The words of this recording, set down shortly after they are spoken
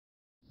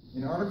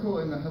An article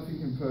in the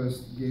Huffington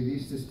Post gave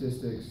these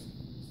statistics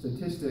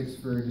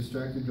for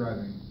distracted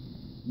driving.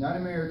 9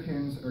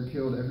 Americans are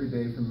killed every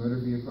day from motor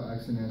vehicle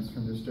accidents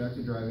from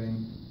distracted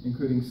driving,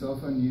 including cell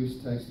phone use,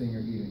 texting, or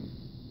eating.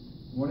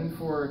 1 in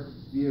 4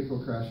 vehicle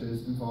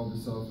crashes involved a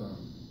cell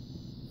phone.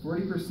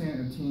 40%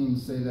 of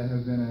teens say that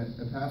have been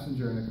a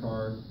passenger in a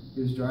car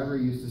whose driver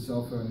used a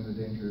cell phone in a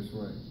dangerous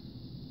way.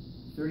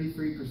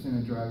 33%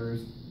 of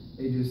drivers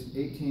ages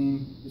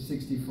 18 to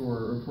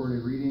 64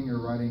 reported reading or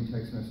writing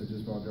text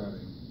messages while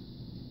driving.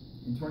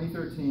 In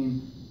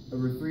 2013,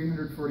 over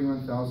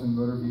 341,000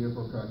 motor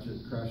vehicle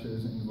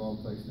crashes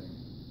involved texting.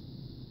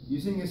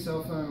 Using a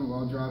cell phone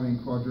while driving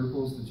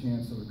quadruples the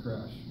chance of a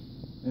crash.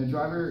 And a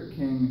driver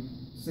can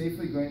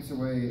safely glance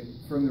away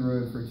from the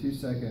road for 2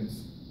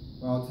 seconds,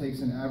 while it takes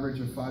an average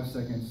of 5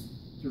 seconds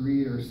to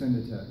read or send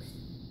a text.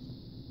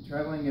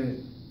 Traveling at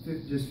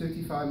just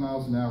 55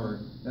 miles an hour,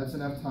 that's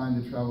enough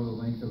time to travel the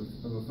length of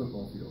a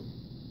football field.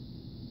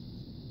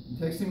 And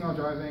texting while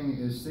driving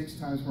is 6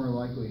 times more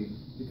likely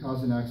to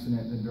cause an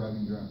accident than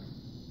driving drunk.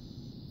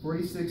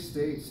 46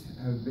 states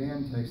have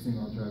banned texting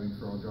while driving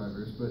for all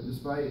drivers, but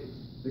despite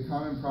the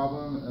common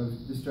problem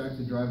of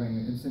distracted driving,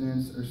 the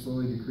incidents are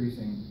slowly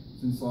decreasing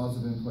since laws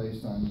have been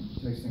placed on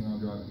texting while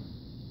driving.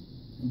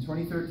 In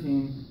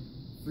 2013,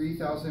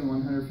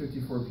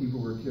 3,154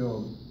 people were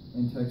killed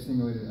in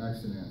texting-related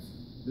accidents.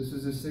 This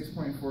was a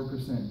 6.4%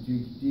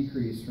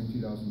 decrease from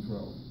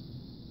 2012.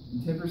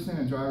 And 10%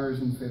 of drivers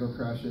in fatal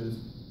crashes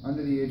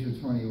under the age of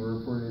 20 were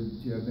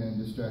reported to have been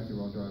distracted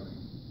while driving.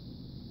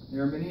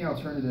 There are many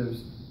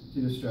alternatives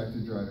to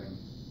distracted driving.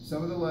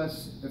 Some of the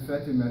less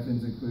effective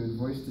methods include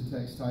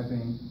voice-to-text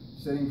typing,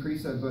 setting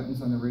preset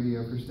buttons on the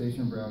radio for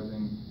station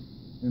browsing,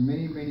 and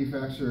many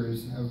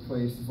manufacturers have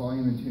placed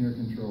volume and tuner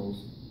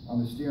controls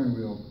on the steering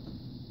wheel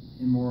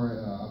and more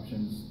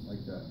options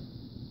like that.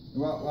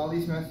 While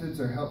these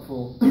methods are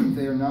helpful,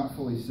 they are not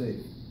fully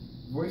safe.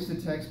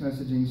 Voice-to-text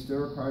messaging still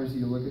requires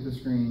you to look at the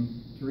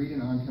screen to read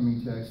an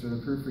oncoming text or to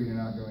proofread an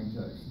outgoing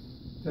text.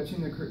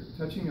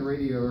 Touching the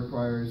radio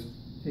requires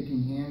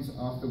taking hands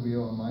off the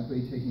wheel and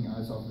likely taking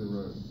eyes off the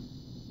road.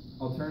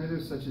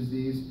 Alternatives such as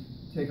these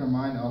take our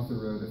mind off the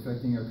road,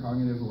 affecting our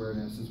cognitive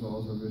awareness as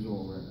well as our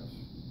visual awareness.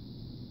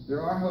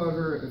 There are,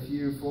 however, a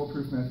few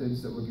foolproof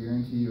methods that will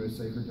guarantee you a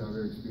safer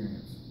driver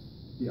experience.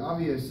 The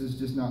obvious is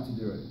just not to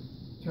do it.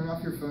 Turn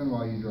off your phone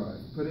while you drive.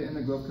 Put it in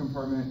the glove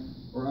compartment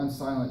or on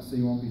silent so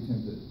you won't be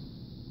tempted.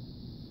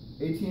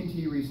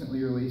 AT&T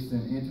recently released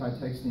an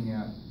anti-texting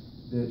app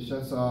that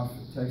shuts off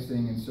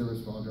texting and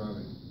service while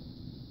driving.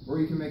 Or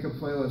you can make a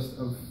playlist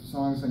of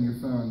songs on your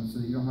phone so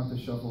that you don't have to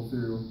shuffle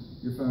through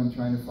your phone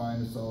trying to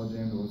find a solid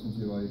jam to listen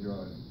to while you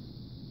drive.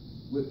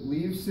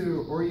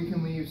 Or you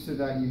can leave so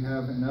that you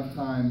have enough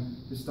time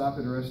to stop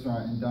at a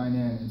restaurant and dine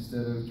in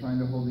instead of trying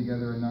to hold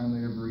together a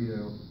 9-liter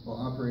burrito while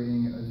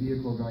operating a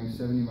vehicle going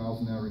 70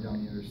 miles an hour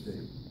down the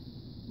interstate.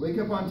 Wake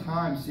up on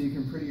time so you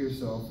can pretty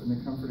yourself in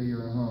the comfort of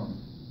your own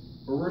home.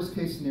 Or worst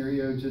case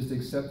scenario, just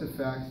accept the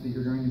fact that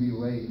you're going to be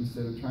late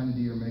instead of trying to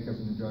do your makeup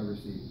in the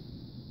driver's seat.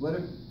 Let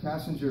a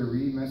passenger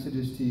read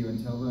messages to you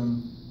and tell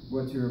them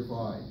what to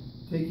reply.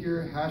 Take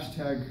your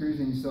hashtag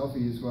cruising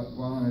selfies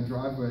while in a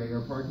driveway or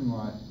parking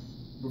lot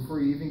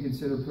before you even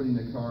consider putting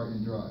the car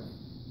in drive.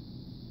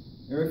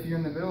 Or if you're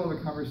in the middle of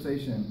a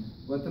conversation,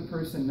 let the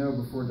person know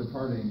before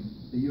departing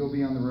that you will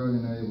be on the road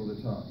and unable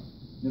to talk.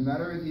 No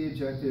matter the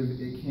objective,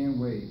 it can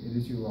wait. It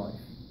is your life.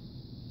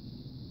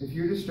 If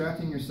you're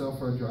distracting yourself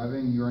while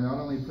driving, you are not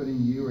only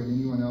putting you or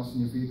anyone else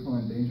in your vehicle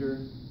in danger,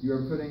 you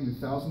are putting the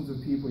thousands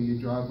of people you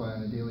drive by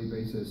on a daily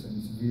basis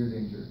in severe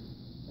danger.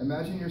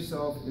 Imagine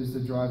yourself as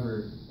the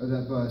driver of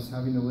that bus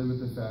having to live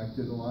with the fact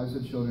that the lives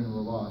of children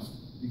were lost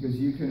because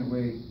you couldn't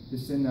wait to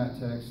send that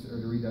text or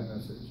to read that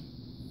message.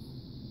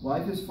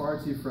 Life is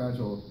far too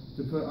fragile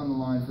to put on the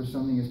line for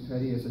something as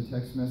petty as a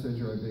text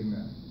message or a Big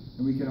Mac,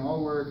 and we can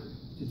all work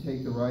to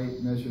take the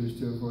right measures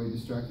to avoid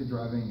distracted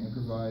driving and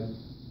provide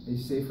a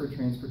safer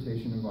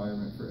transportation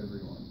environment for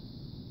everyone.